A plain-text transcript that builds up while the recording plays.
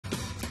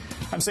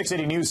I'm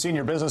 680 News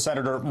Senior Business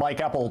Editor Mike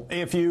Eppel.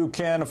 If you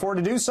can afford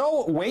to do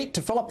so, wait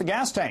to fill up the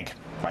gas tank.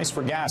 Price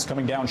for gas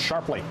coming down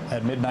sharply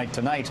at midnight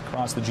tonight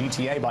across the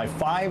GTA by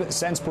 5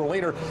 cents per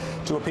liter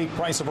to a peak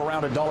price of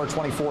around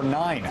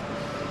 $1.24.9.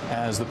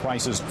 As the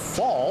prices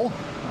fall,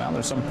 well,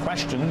 there's some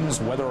questions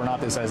whether or not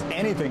this has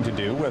anything to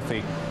do with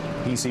the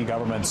BC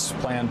government's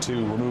plan to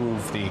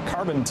remove the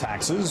carbon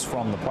taxes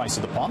from the price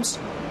of the pumps.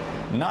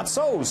 Not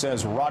so,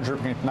 says Roger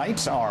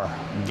McKnight, our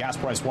gas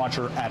price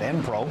watcher at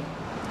Enpro.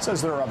 Says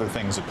there are other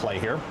things at play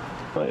here.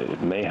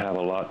 It may have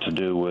a lot to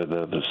do with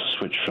the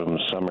switch from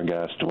summer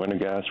gas to winter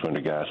gas.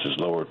 Winter gas is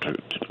lower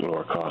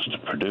cost to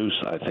produce.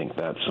 I think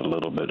that's a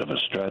little bit of a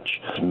stretch.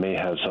 It may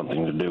have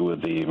something to do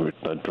with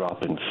the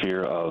drop in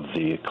fear of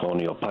the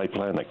Colonial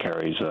Pipeline that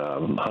carries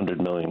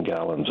 100 million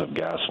gallons of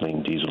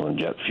gasoline, diesel, and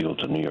jet fuel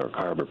to New York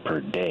Harbor per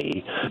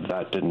day.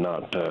 That did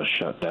not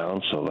shut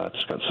down, so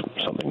that's got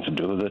something to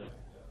do with it.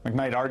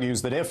 McKnight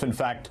argues that if, in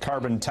fact,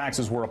 carbon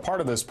taxes were a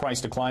part of this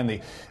price decline, the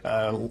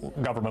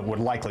government would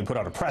likely put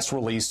out a press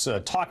release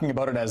talking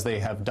about it, as they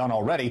have done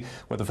already,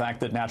 with the fact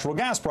that natural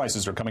gas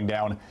prices are coming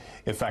down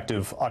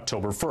effective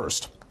October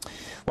 1st.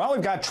 Well,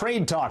 we've got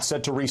trade talks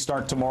set to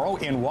restart tomorrow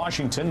in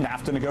Washington.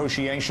 NAFTA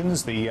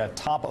negotiations, the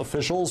top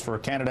officials for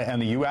Canada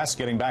and the U.S.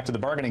 getting back to the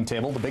bargaining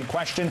table. The big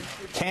question,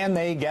 can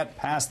they get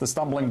past the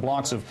stumbling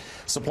blocks of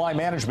supply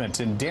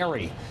management in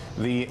dairy,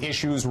 the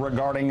issues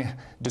regarding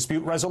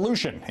dispute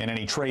resolution in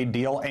any trade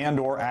deal, and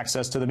or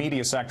access to the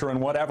media sector,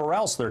 and whatever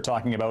else they're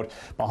talking about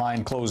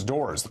behind closed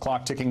doors. The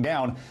clock ticking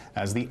down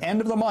as the end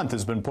of the month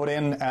has been put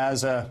in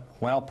as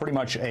pretty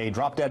much a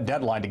drop-dead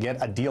deadline to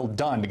get a deal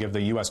done to give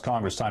the U.S.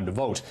 Congress time to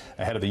vote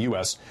ahead of the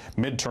U.S.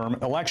 midterm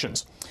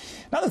elections.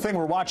 Another thing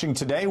we're watching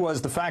today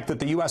was the fact that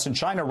the U.S. and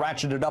China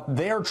ratcheted up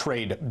their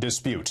trade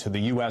dispute. The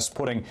U.S.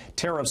 putting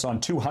tariffs on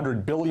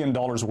 $200 billion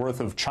worth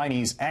of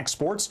Chinese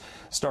exports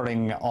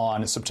starting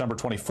on September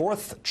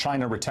 24th.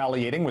 China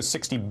retaliating with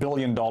 $60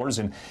 billion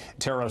in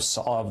tariffs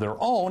of their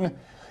own.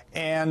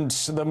 And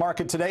the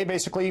market today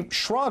basically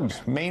shrugged.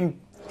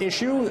 Main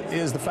issue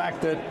is the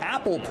fact that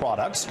Apple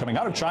products coming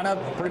out of China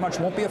pretty much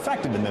won't be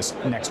affected in this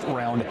next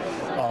round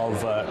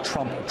of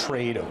Trump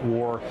trade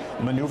war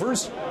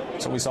maneuvers.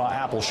 So we saw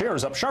Apple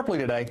shares up sharply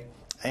today.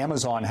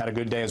 Amazon had a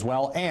good day as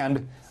well,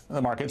 and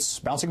the market's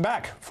bouncing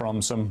back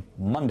from some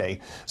Monday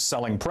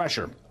selling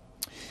pressure.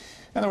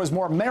 And there was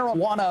more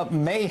marijuana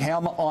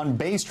mayhem on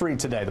Bay Street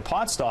today. The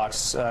pot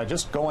stocks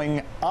just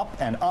going up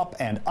and up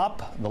and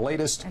up. The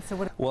latest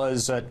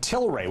was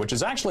Tilray, which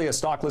is actually a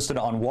stock listed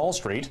on Wall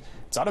Street.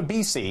 It's out of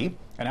BC.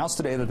 Announced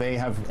today that they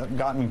have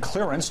gotten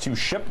clearance to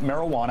ship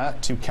marijuana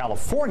to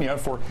California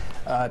for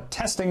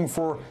testing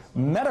for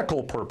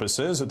medical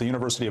purposes at the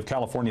University of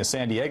California,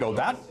 San Diego.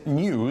 That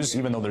news,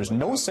 even though there's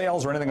no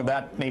sales or anything of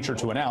that nature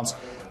to announce,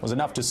 was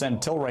enough to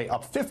send Tilray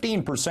up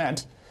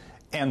 15%.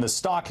 And the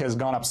stock has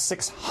gone up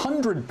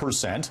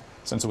 600%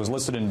 since it was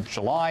listed in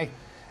July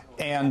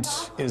and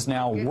is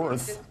now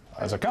worth,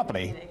 as a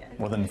company,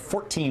 more than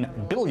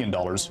 $14 billion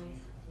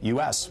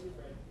U.S.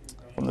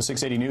 From the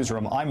 680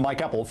 newsroom, I'm Mike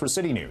Eppel for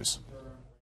City News.